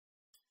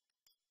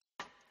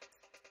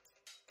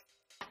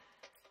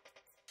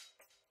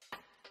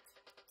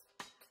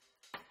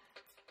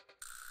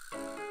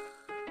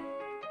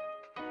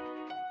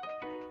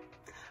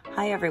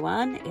Hi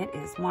everyone, it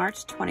is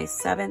March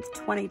 27th,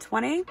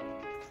 2020.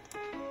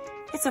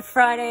 It's a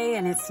Friday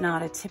and it's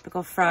not a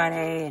typical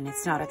Friday and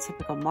it's not a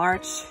typical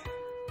March.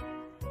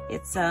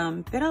 It's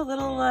been a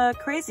little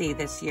crazy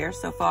this year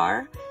so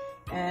far,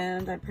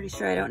 and I'm pretty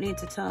sure I don't need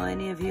to tell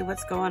any of you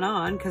what's going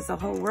on because the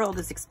whole world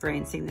is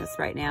experiencing this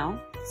right now.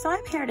 So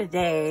I'm here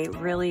today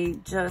really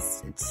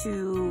just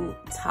to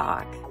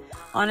talk.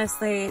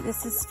 Honestly,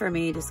 this is for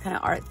me just kind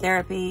of art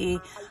therapy.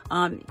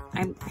 I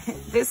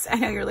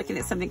know you're looking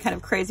at something kind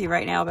of crazy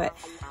right now, but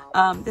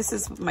this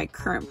is my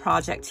current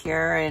project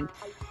here, and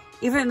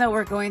even though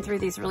we're going through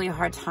these really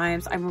hard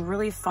times, I'm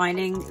really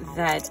finding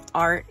that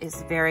art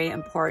is very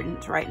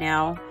important right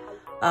now.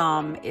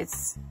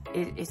 It's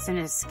an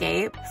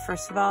escape.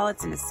 First of all,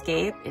 it's an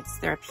escape. It's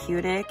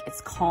therapeutic.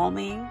 It's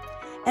calming.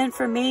 And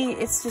for me,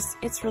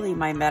 it's really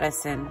my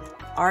medicine.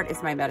 Art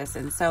is my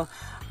medicine. So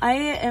I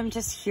am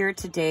just here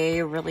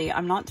today, really.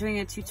 I'm not doing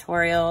a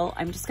tutorial.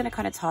 I'm just going to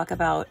kind of talk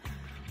about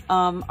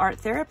art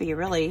therapy,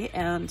 really,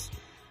 and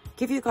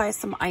give you guys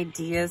some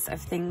ideas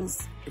of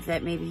things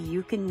that maybe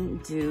you can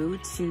do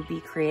to be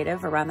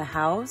creative around the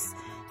house,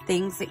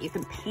 things that you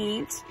can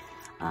paint,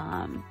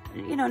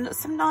 you know,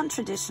 some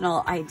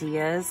non-traditional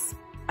ideas.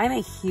 I'm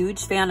a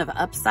huge fan of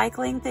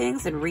upcycling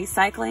things and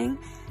recycling.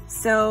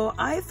 So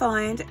I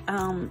find,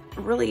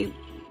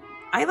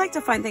 I like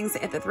to find things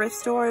at the thrift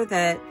store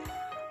that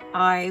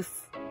I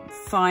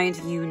find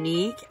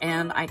unique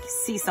and I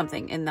see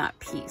something in that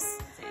piece.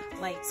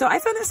 So I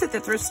found this at the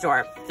thrift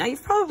store. Now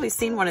you've probably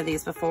seen one of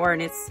these before,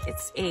 and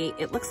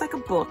it looks like a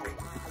book.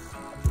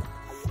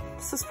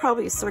 This was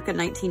probably circa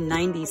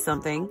 1990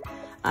 something.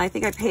 I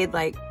think I paid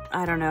like,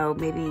 I don't know,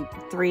 maybe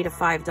 $3 to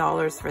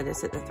 $5 for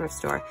this at the thrift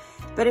store.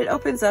 But it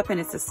opens up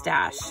and it's a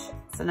stash.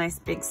 It's a nice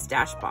big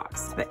stash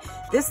box. But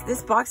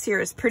this box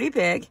here is pretty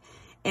big,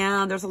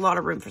 and there's a lot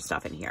of room for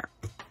stuff in here.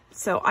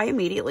 So I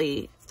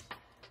immediately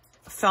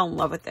fell in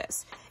love with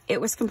this. It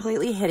was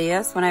completely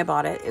hideous when I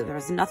bought it. There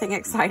was nothing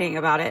exciting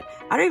about it.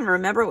 I don't even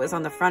remember what was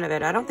on the front of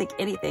it. I don't think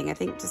anything. I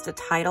think just a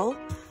title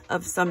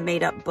of some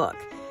made-up book.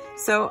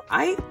 So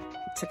I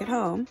took it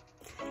home,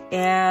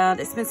 and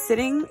it's been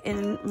sitting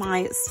in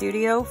my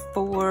studio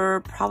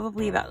for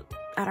probably about,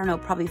 I don't know,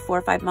 probably 4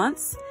 or 5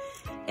 months.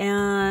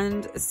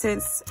 And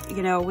since,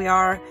 you know, we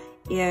are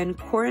in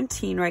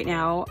quarantine right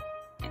now,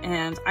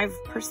 and I've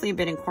personally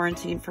been in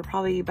quarantine for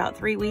probably about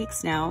 3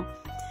 weeks now.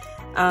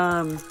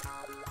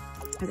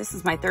 This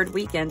is my third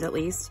weekend at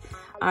least.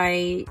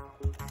 I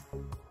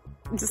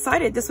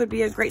decided this would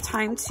be a great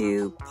time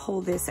to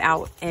pull this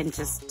out and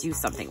just do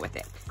something with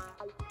it.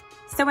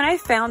 So when I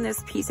found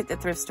this piece at the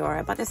thrift store,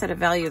 I bought this at a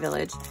Value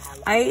Village,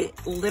 I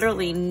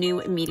literally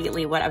knew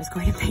immediately what I was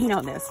going to paint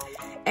on this.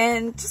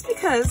 And just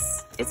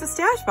because it's a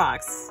stash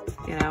box,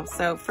 you know,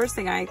 so first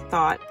thing I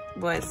thought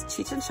was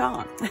Cheech and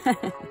Chong.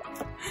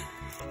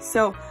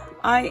 So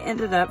I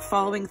ended up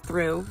following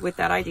through with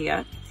that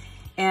idea.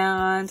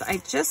 And I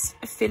just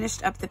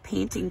finished up the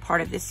painting part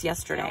of this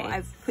yesterday.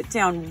 I've put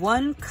down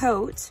 1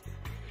 coat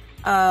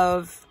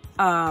of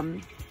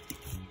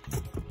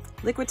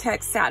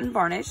Liquitex satin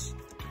varnish.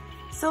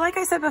 So like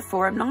I said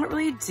before, I'm not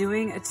really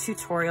doing a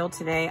tutorial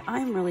today.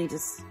 I'm really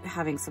just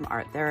having some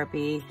art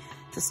therapy,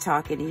 just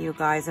talking to you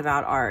guys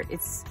about art.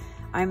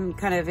 I'm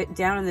kind of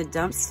down in the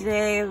dumps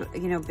today.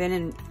 You know, been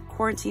in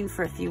quarantine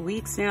for a few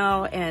weeks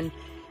now, and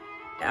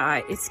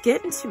it's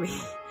getting to me.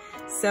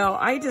 So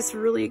I just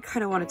really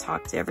kind of want to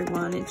talk to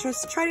everyone and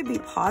just try to be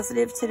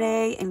positive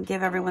today and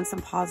give everyone some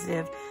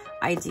positive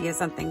ideas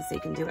on things they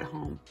can do at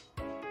home.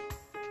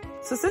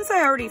 So since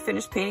I already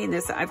finished painting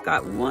this, I've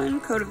got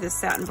 1 coat of this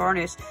satin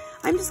varnish.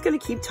 I'm just going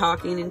to keep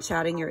talking and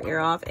chatting your ear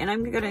off, and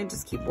I'm going to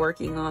just keep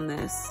working on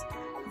this.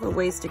 I have a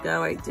ways to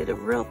go. I did a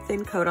real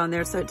thin coat on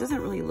there, so it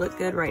doesn't really look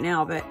good right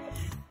now, but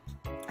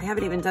I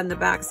haven't even done the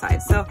back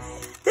side. So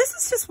this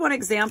is just one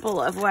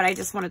example of what I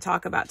just want to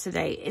talk about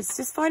today. It's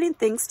just finding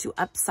things to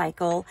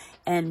upcycle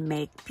and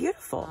make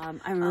beautiful.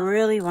 I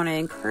really want to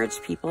encourage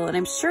people, and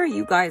I'm sure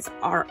you guys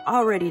are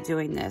already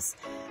doing this,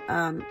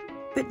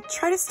 but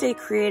try to stay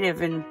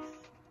creative. And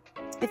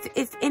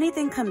if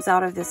anything comes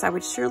out of this, I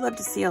would sure love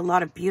to see a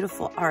lot of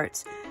beautiful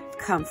art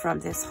come from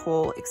this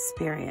whole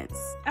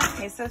experience.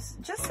 Okay, so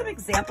just some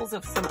examples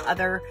of some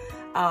other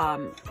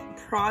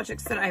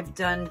projects that I've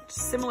done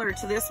similar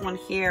to this one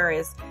here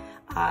is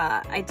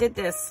I did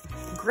this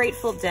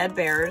Grateful Dead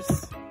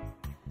bears.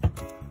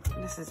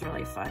 This is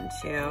really fun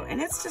too,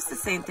 and it's just the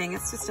same thing.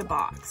 It's just a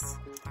box.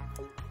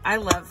 I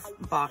love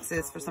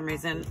boxes for some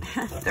reason.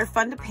 They're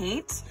fun to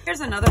paint.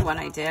 Here's another one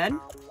I did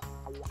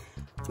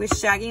with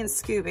Shaggy and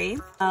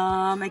Scooby.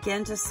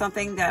 Again, just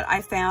something that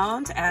I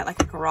found at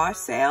like a garage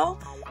sale.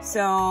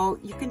 So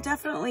you can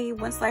definitely,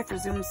 once life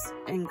resumes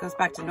and goes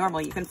back to normal,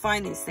 you can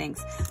find these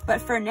things.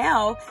 But for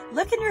now,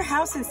 look in your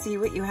house and see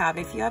what you have,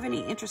 if you have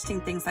any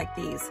interesting things like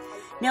these.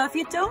 Now, if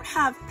you don't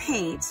have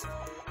paint,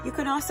 you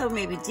can also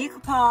maybe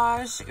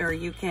decoupage, or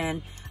you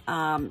can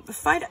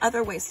find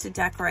other ways to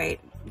decorate.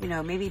 you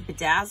know, maybe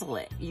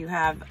bedazzle it. You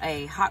have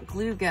a hot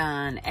glue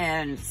gun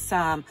and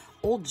some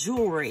old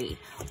jewelry,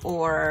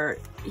 or,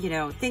 you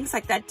know, things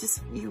like that.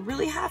 Just, you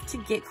really have to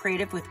get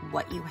creative with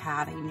what you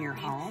have in your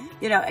home.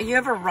 You know, you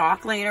have a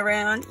rock laying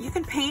around, you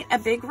can paint a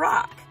big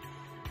rock.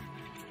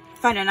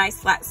 Find a nice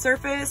flat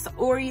surface,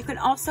 or you can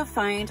also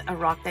find a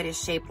rock that is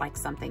shaped like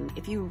something.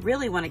 If you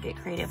really want to get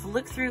creative,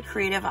 look through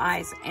creative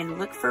eyes and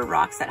look for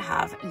rocks that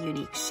have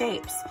unique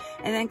shapes,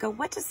 and then go,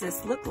 what does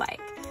this look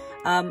like?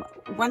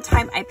 One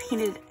time I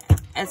painted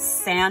a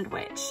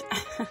sandwich,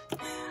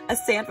 a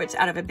sandwich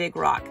out of a big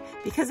rock,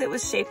 because it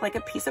was shaped like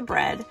a piece of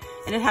bread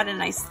and it had a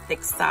nice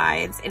thick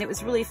sides, and it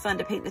was really fun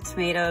to paint the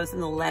tomatoes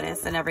and the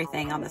lettuce and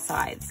everything on the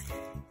sides.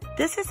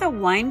 This is a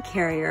wine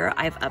carrier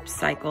I've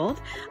upcycled.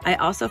 I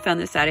also found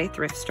this at a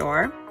thrift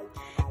store.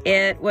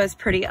 It was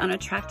pretty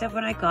unattractive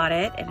when I got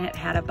it, and it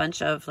had a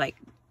bunch of like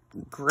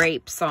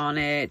grapes on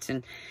it,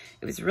 and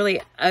it was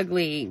really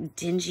ugly,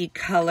 dingy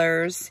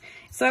colors.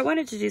 So I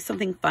wanted to do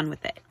something fun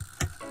with it.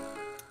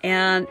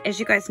 And as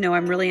you guys know,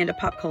 I'm really into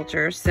pop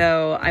culture,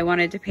 so I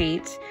wanted to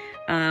paint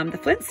the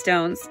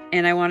Flintstones,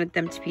 and I wanted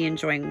them to be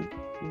enjoying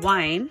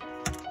wine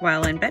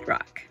while in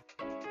bedrock.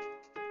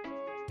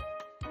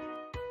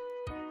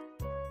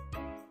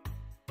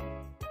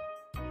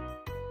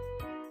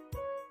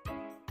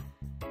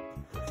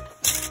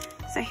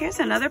 So here's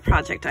another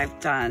project I've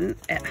done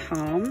at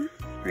home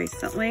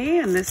recently,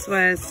 and this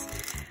was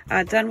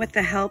done with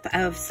the help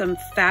of some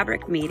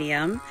fabric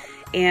medium,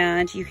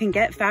 and you can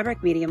get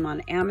fabric medium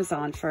on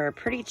Amazon for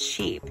pretty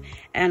cheap,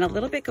 and a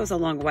little bit goes a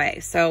long way.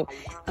 So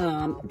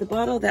the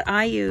bottle that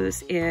I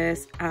use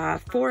is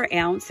 4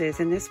 ounces,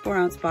 and this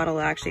 4-ounce bottle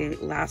will actually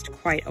last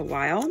quite a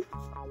while,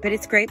 but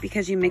it's great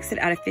because you mix it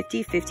at a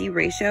 50-50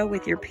 ratio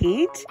with your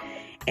paint,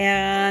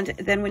 and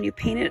then when you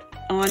paint it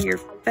on your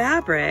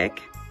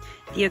fabric,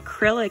 the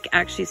acrylic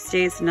actually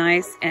stays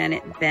nice and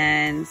it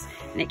bends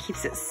and it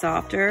keeps it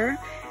softer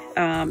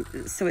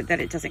so that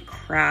it doesn't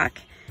crack.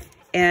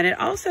 And it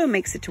also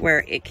makes it to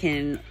where it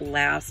can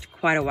last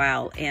quite a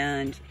while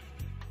and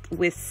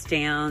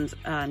withstand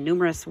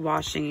numerous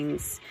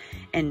washings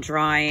and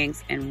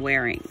dryings and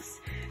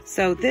wearings.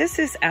 So this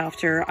is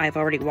after I've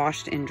already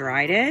washed and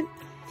dried it.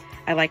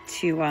 I like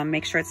to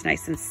make sure it's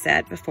nice and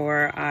set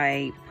before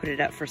I put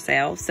it up for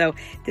sale. So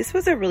this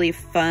was a really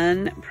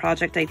fun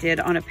project I did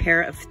on a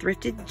pair of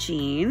thrifted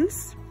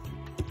jeans.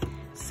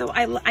 So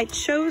I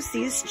chose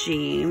these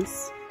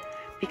jeans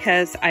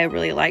because I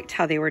really liked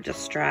how they were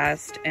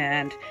distressed,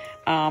 and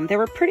they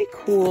were pretty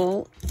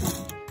cool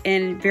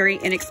and very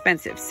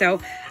inexpensive. So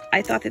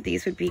I thought that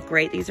these would be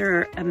great. These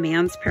are a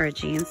man's pair of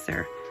jeans.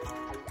 I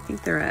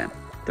think they're a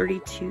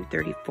 32,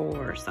 34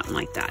 or something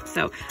like that.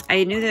 So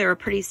I knew they were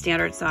pretty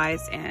standard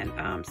size,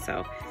 and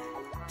so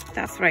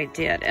that's what I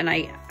did. And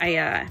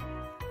I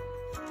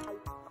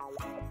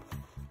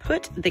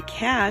put the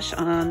cash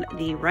on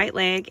the right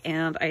leg,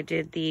 and I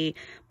did the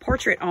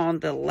portrait on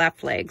the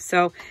left leg.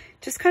 So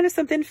just kind of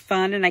something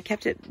fun, and I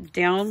kept it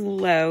down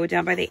low,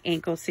 down by the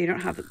ankle, so you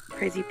don't have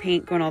crazy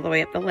paint going all the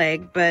way up the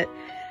leg. But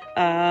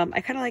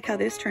I kind of like how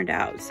this turned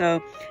out.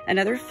 So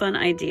another fun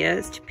idea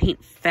is to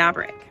paint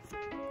fabric.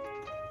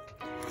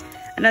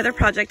 Another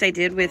project I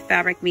did with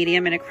fabric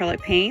medium and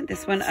acrylic paint,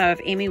 this one of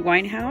Amy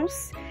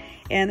Winehouse,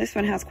 and this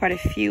one has quite a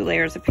few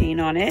layers of paint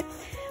on it,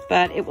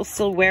 but it will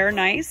still wear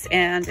nice,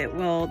 and it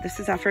will, this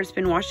is after it's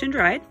been washed and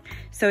dried.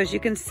 So as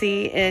you can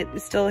see, it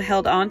still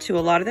held on to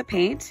a lot of the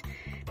paint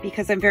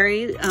because I'm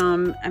very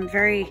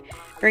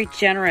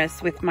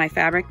generous with my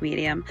fabric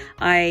medium.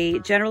 I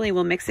generally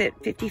will mix it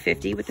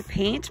 50-50 with the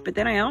paint, but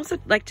then I also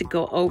like to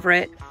go over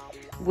it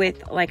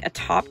with like a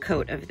top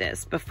coat of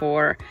this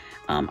before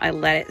I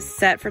let it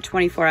set for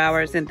 24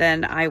 hours, and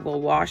then I will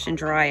wash and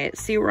dry it,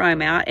 see where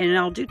I'm at, and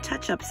I'll do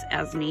touch-ups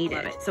as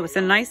needed. So it's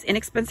a nice,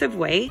 inexpensive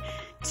way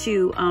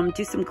to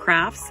do some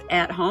crafts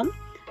at home.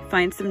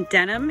 Find some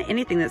denim,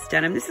 anything that's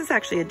denim. This is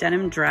actually a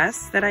denim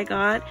dress that I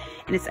got,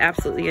 and it's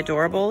absolutely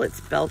adorable. It's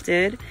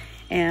belted,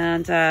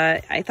 and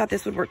I thought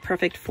this would work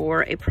perfect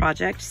for a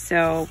project,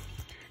 so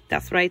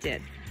that's what I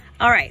did.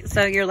 All right,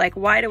 so you're like,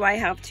 why do I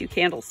have 2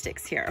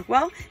 candlesticks here?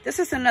 Well, this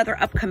is another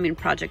upcoming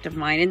project of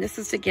mine, and this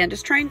is, again,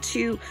 just trying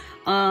to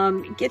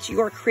get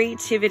your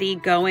creativity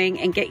going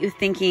and get you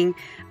thinking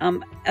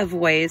of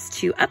ways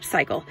to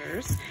upcycle.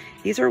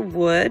 These are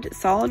wood,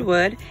 solid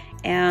wood,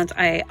 and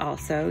I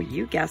also,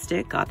 you guessed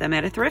it, got them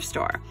at a thrift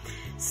store.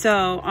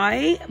 So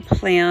I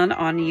plan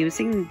on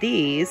using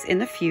these in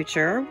the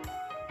future,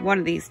 one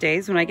of these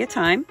days when I get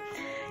time.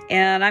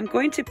 And I'm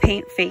going to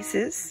paint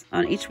faces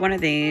on each one of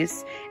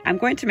these. I'm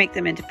going to make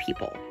them into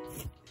people,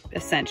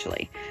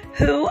 essentially.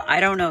 Who?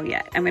 I don't know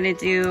yet. I'm going to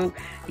do,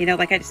 you know,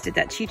 like I just did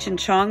that Cheech and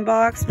Chong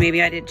box.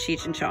 Maybe I did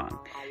Cheech and Chong.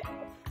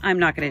 I'm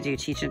not going to do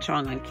Cheech and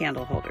Chong on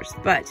candle holders.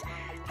 But,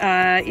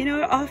 you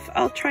know,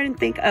 I'll try and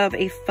think of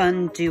a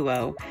fun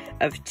duo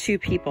of 2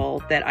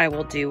 people that I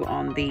will do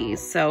on these.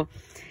 So,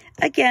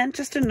 again,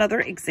 just another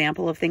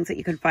example of things that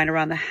you can find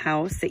around the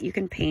house that you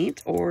can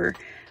paint or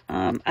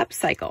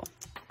upcycle.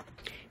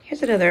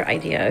 Here's another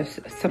idea of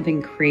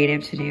something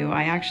creative to do.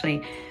 I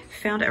actually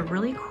found a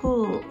really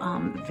cool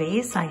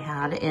vase I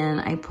had, and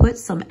I put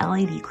some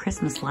LED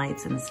Christmas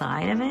lights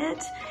inside of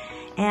it.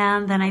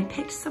 And then I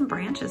picked some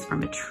branches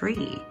from a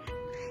tree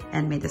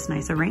and made this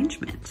nice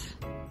arrangement.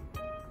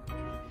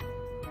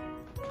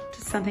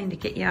 Just something to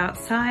get you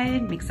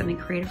outside, make something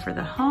creative for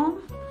the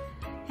home.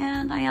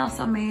 And I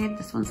also made,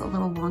 this one's a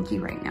little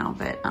wonky right now,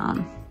 but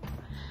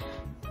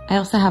I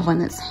also have one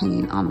that's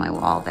hanging on my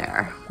wall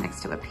there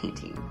next to a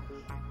painting.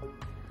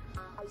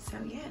 So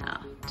yeah,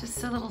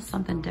 just a little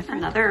something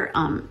different. Another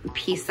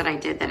piece that I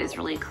did that is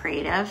really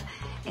creative.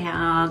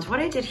 And what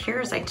I did here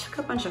is I took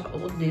a bunch of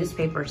old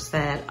newspapers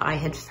that I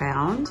had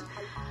found.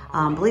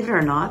 Believe it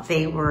or not,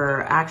 they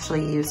were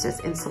actually used as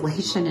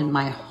insulation in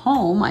my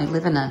home. I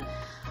live in a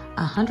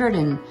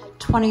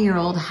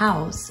 120-year-old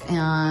house,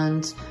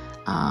 and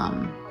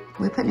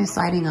we put new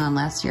siding on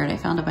last year, and I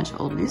found a bunch of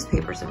old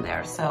newspapers in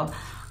there. So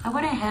I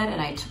went ahead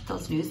and I took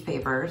those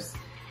newspapers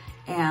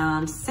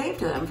and saved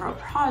them for a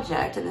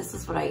project, and this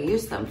is what I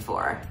used them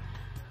for.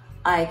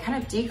 I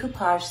kind of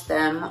decoupaged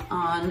them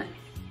on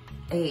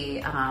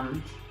a,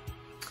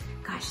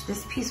 gosh,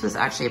 this piece was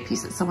actually a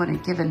piece that someone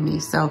had given me.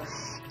 So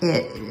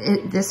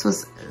this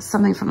was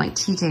something from like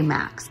TJ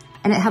Maxx,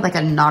 and it had like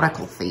a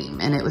nautical theme,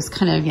 and it was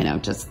kind of, you know,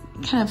 just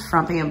kind of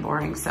frumpy and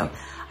boring. So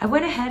I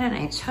went ahead and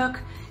I took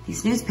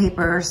these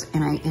newspapers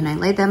and I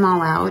laid them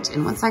all out.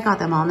 And once I got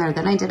them on there,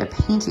 then I did a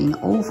painting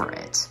over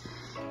it.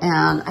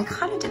 And I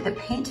kind of did the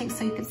painting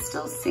so you could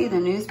still see the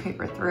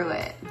newspaper through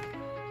it,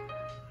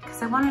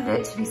 because I wanted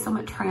it to be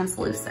somewhat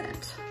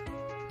translucent,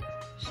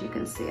 as you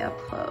can see up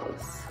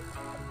close.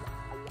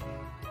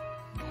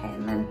 Okay,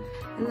 and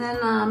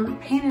then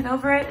painted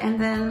over it, and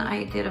then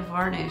I did a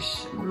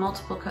varnish,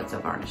 multiple coats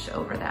of varnish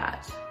over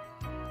that.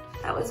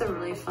 That was a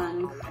really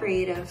fun,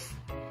 creative,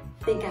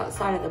 think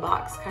outside of the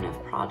box kind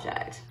of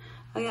project.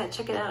 Oh yeah,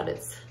 check it out,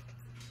 it's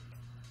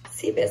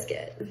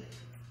Seabiscuit.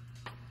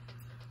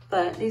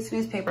 But these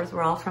newspapers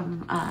were all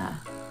from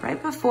right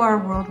before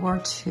World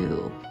War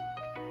II.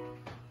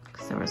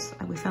 Because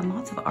we found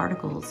lots of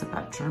articles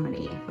about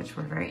Germany, which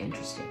were very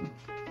interesting.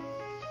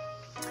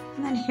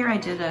 And then here I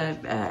did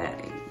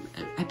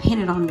I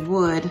painted on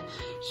wood.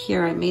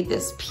 Here I made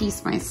this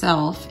piece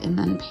myself and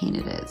then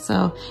painted it.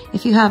 So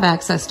if you have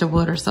access to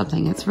wood or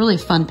something, it's really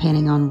fun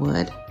painting on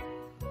wood.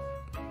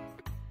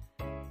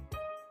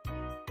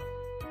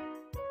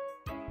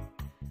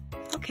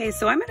 Okay,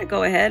 so I'm gonna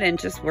go ahead and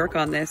just work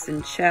on this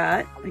and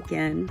chat.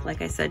 Again,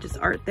 like I said, just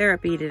art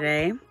therapy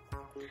today.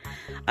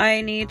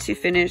 I need to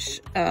finish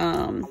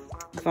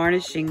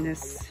varnishing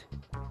this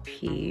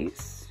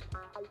piece.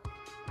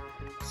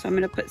 So I'm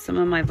gonna put some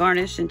of my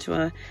varnish into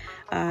a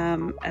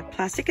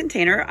plastic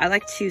container. I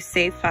like to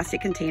save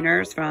plastic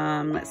containers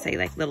from, let's say,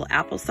 like little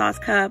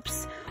applesauce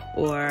cups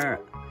or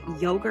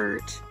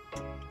yogurt,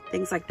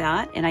 things like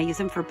that. And I use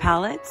them for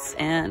palettes,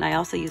 and I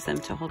also use them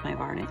to hold my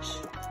varnish.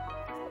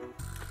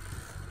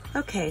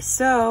 Okay,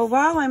 so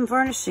while I'm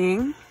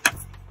varnishing,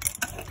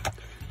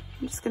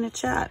 I'm just gonna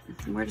chat.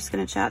 We're just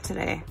gonna chat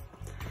today.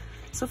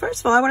 So first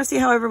of all, I wanna see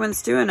how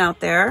everyone's doing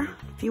out there.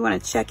 If you wanna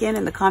check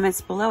in the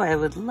comments below, I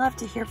would love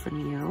to hear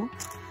from you.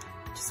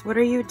 Just what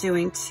are you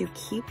doing to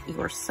keep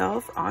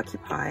yourself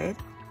occupied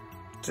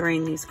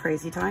during these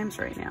crazy times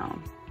right now?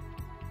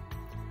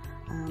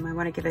 I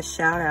wanna give a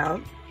shout out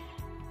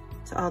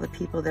to all the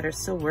people that are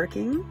still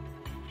working,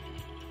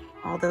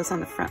 all those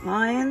on the front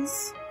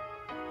lines.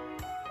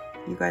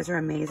 You guys are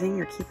amazing.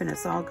 You're keeping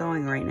us all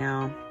going right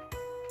now.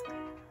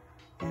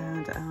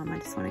 And I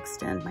just want to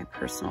extend my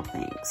personal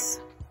thanks.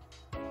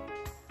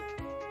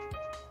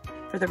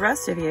 For the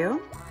rest of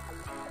you,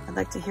 I'd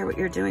like to hear what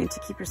you're doing to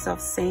keep yourself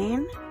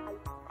sane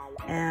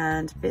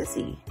and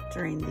busy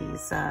during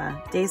these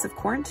days of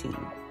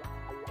quarantine.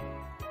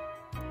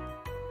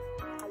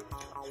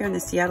 Here in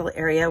the Seattle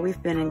area,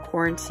 we've been in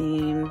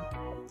quarantine.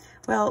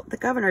 Well, the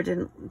governor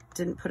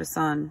didn't put us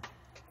on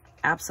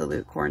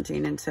absolute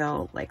quarantine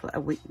until like a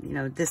week, you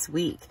know, this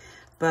week.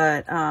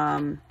 But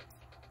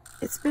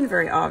it's been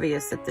very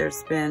obvious that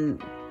there's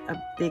been a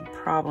big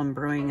problem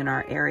brewing in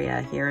our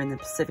area here in the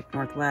Pacific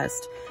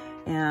Northwest,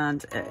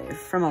 and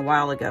from a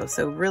while ago.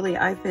 So really,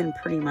 I've been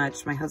pretty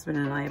much, my husband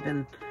and I have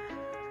been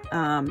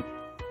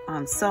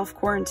on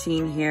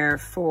self-quarantine here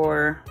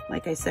for,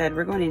 like I said,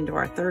 we're going into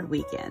our third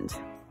weekend.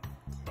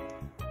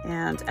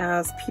 And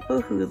as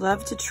people who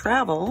love to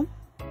travel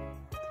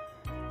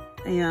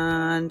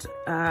and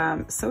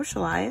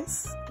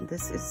socialize,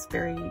 this is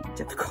very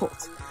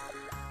difficult.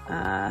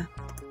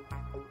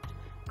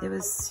 It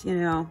was, you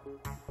know,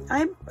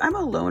 I'm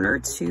a loner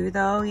too,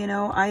 though. You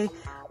know, I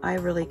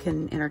really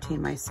can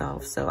entertain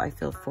myself, so I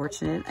feel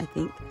fortunate. I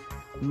think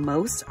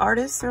most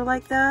artists are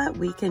like that.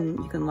 You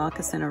can lock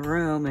us in a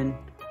room and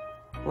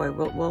boy,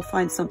 we'll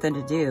find something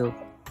to do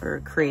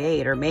or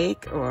create or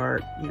make,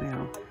 or, you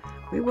know,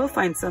 we will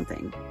find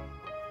something.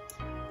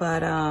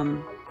 But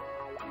I'm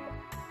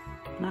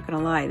not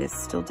gonna lie, this is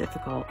still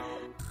difficult.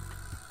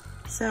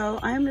 So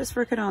I'm just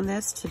working on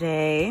this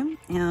today,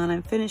 and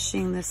I'm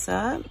finishing this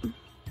up.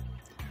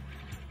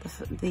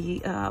 The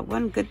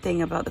one good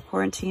thing about the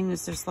quarantine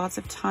is there's lots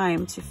of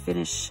time to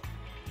finish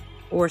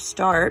or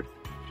start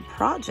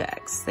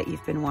projects that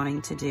you've been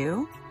wanting to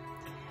do.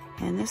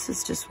 And this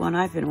is just one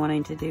I've been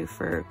wanting to do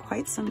for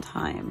quite some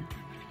time.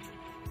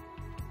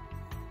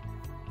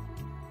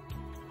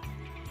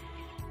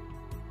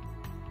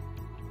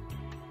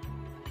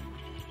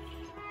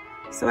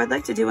 So I'd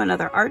like to do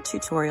another art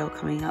tutorial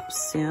coming up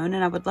soon,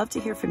 and I would love to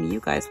hear from you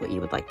guys what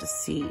you would like to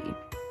see.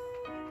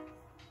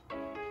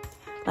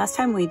 Last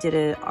time we did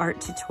an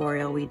art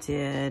tutorial, we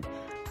did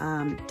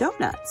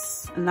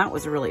donuts, and that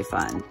was really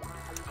fun.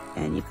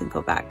 And you can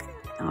go back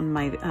on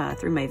my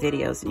through my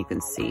videos and you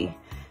can see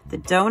the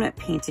donut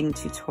painting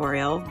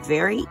tutorial.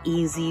 Very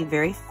easy,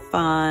 very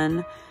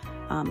fun,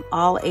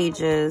 all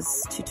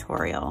ages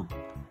tutorial.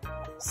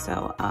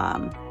 So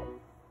you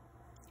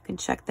can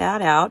check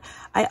that out.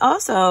 I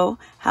also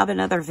have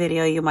another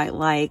video you might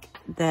like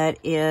that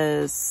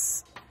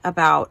is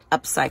about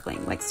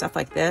upcycling, like stuff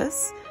like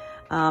this.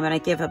 And I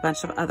give a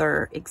bunch of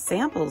other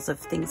examples of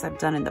things I've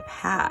done in the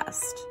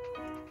past.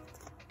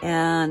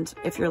 And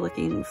if you're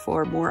looking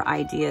for more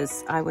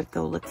ideas, I would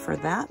go look for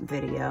that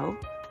video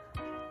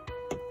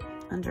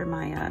under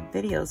my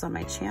videos on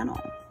my channel.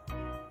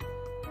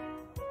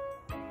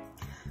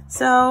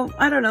 So,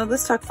 I don't know,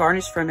 let's talk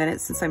varnish for a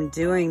minute since I'm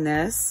doing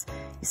this.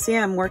 You see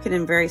I'm working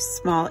in very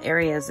small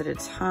areas at a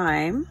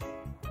time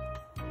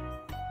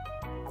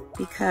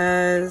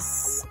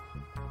because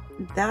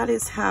that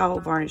is how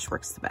varnish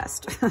works the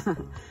best.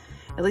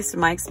 At least in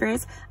my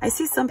experience. I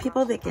see some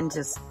people that can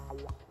just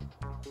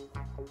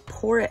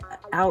pour it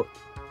out,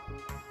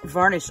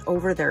 varnish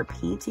over their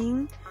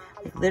painting,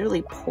 like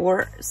literally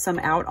pour some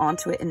out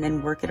onto it and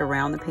then work it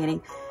around the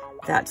painting.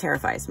 That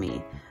terrifies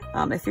me.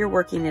 If you're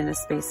working in a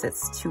space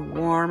that's too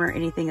warm or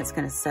anything, it's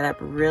going to set up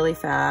really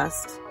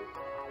fast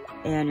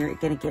and you're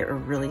going to get a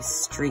really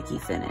streaky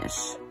finish.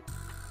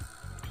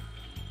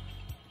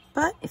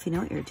 But if you know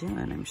what you're doing,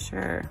 I'm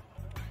sure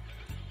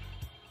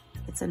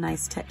it's a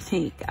nice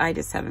technique. I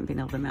just haven't been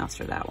able to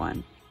master that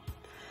one.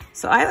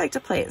 So I like to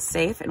play it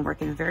safe and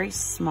work in very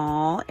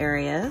small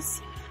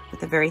areas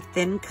with a very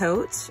thin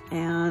coat,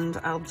 and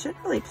I'll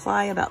generally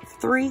apply about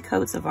 3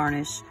 coats of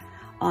varnish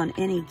on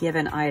any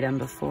given item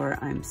before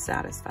I'm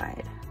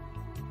satisfied.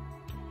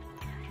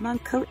 I'm on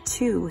coat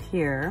 2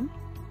 here.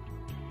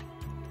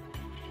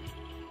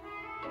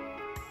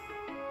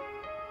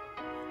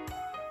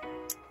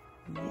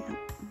 Yep.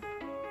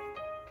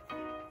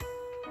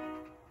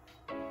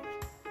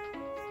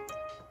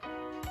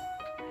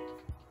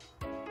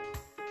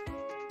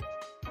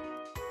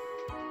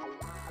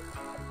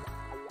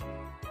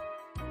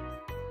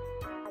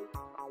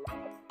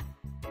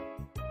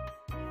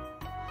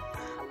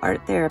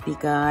 Art therapy,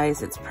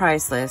 guys, it's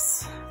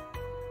priceless.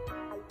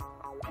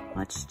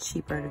 Much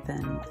cheaper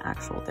than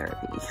actual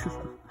therapy.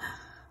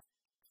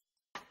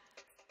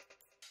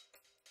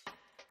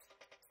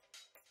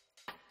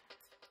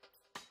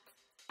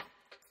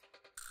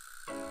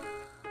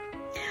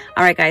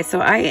 All right, guys, so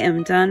I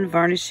am done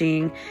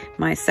varnishing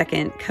my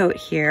second coat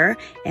here,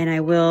 and I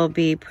will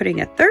be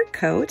putting a third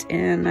coat,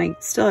 and I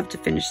still have to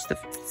finish the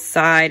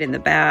side and the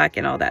back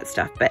and all that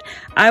stuff, but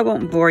I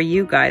won't bore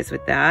you guys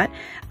with that.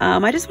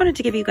 I just wanted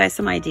to give you guys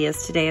some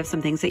ideas today of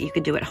some things that you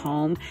could do at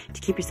home to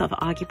keep yourself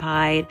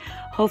occupied,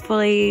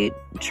 hopefully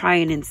try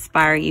and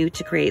inspire you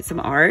to create some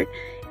art.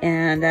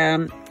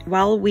 And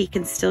while we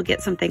can still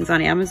get some things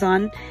on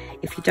Amazon,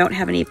 if you don't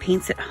have any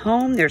paints at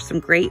home, there's some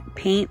great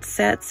paint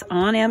sets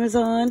on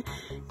Amazon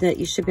that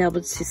you should be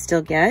able to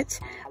still get.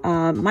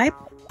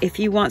 If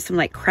you want some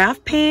like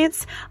craft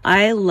paints,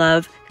 I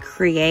love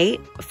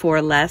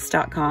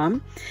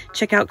createforless.com.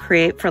 Check out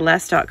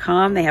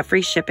createforless.com. They have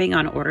free shipping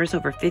on orders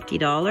over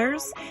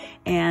 $50,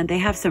 and they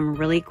have some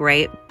really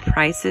great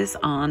prices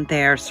on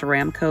their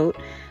Ceramcoat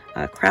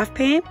craft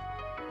paint.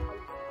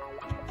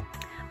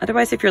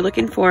 Otherwise, if you're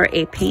looking for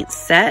a paint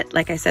set,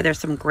 like I said, there's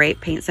some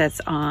great paint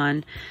sets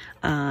on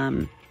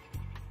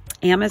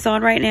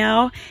Amazon right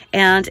now.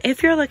 And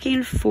if you're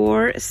looking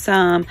for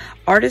some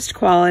artist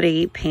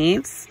quality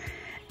paints,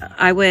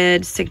 I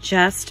would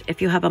suggest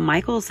if you have a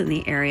Michaels in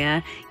the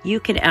area, you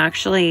can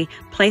actually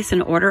place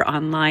an order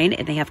online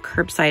and they have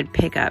curbside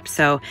pickup.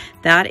 So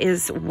that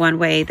is one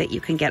way that you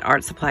can get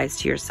art supplies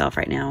to yourself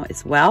right now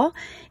as well.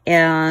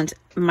 And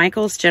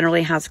Michaels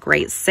generally has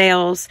great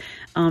sales,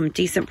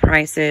 decent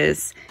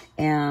prices,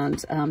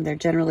 and they're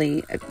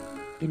generally,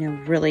 you know,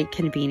 really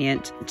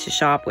convenient to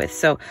shop with.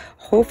 So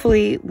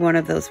hopefully one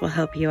of those will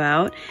help you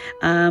out.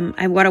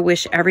 I want to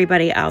wish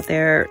everybody out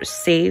there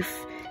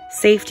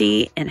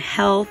safety and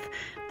health.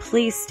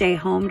 Please stay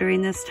home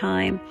during this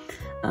time.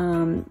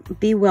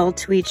 Be well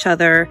to each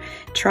other.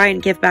 Try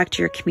and give back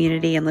to your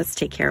community, and let's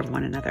take care of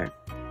one another.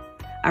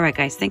 All right,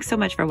 guys, thanks so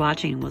much for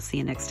watching. We'll see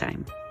you next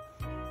time.